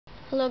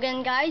Hello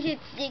again guys,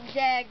 it's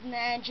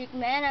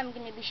Zigzagmagicman. I'm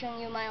going to be showing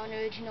you my own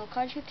original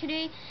card trick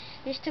today.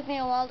 This took me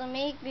a while to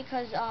make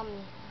because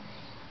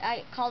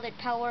I called it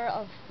Power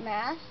of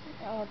Math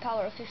or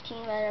Power of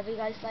 15, whatever you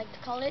guys like to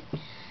call it.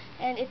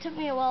 And it took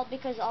me a while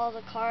because all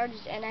the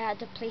cards and I had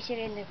to place it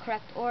in the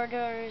correct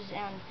orders,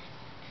 and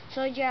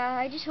so yeah,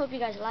 I just hope you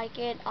guys like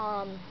it.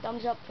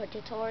 Thumbs up for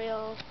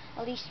tutorial,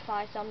 at least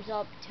 5 thumbs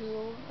up, 2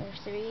 or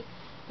 3.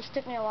 This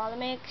took me a while to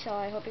make, so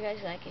I hope you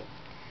guys like it.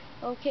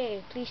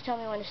 Okay, please tell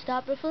me when to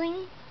stop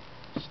riffling.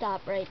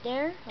 Stop right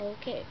there.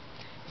 Okay,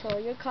 so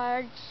your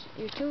cards,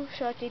 your two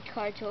selected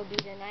cards will be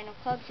the 9 of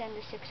clubs and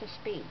the 6 of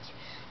spades.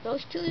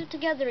 Those two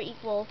together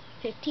equal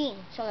 15,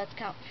 so let's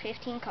count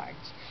 15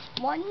 cards.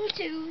 1,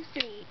 2,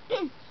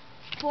 3,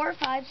 4,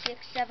 5,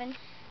 6, 7,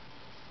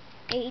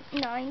 8,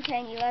 9,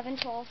 10, 11,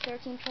 12,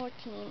 13,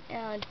 14,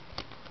 and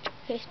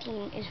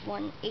 15 is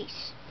one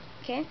ace.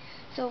 Okay,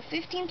 so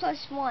 15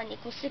 plus 1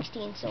 equals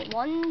 16. So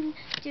 1,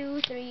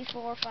 2, 3,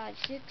 4, 5,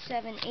 6,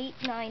 7, 8,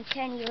 9,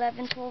 10,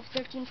 11, 12,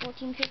 13,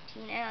 14,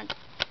 15, and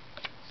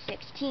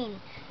 16.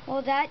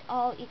 Well, that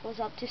all equals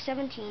up to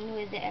 17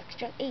 with the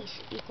extra ace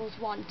equals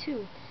 1,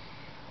 2.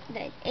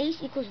 The ace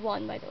equals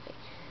 1, by the way.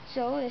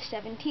 So it's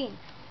 17.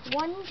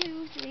 1,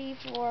 2, 3,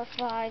 4,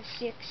 5,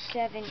 6,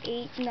 7,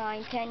 8,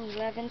 9, 10,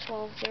 11,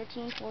 12,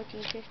 13,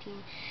 14,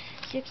 15,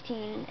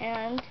 16,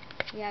 and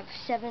we have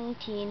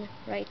 17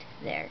 right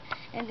there.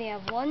 And they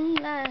have one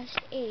last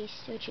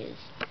ace, which is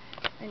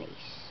an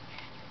ace.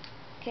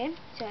 Okay,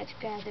 so let's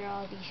gather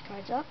all these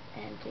cards up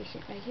and place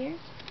it right here.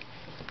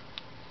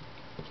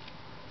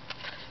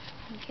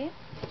 Okay,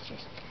 let's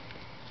just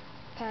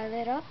pile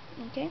it up.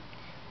 Okay,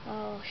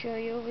 I'll show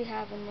you we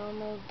have a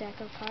normal deck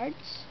of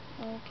cards.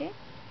 Okay,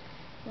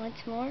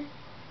 once more,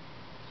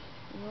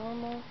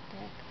 normal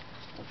deck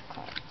of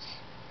cards.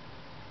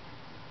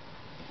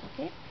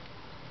 Okay,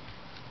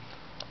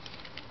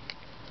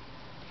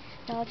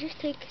 now I'll just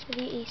take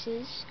the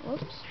aces.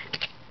 Whoops,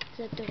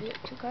 flip the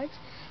two cards.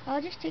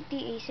 I'll just take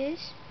the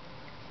aces.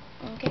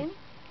 Okay,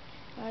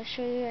 I'll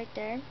show you right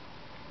there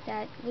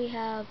that we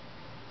have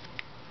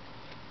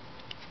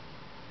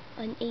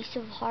an ace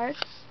of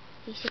hearts,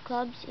 ace of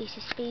clubs, ace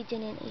of spades,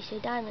 and an ace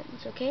of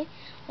diamonds. Okay,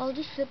 well, I'll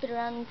just flip it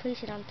around and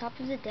place it on top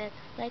of the deck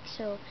like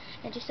so,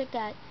 and just like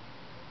that,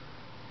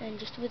 and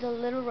just with a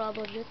little rub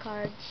of your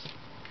cards,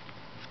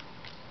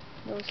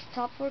 those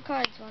top 4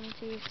 cards, 1,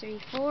 2, 3,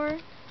 4,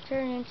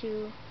 turn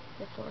into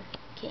the 4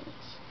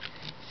 kings.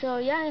 So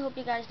yeah, I hope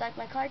you guys like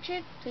my card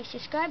trick. Please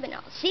subscribe, and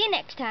I'll see you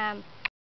next time.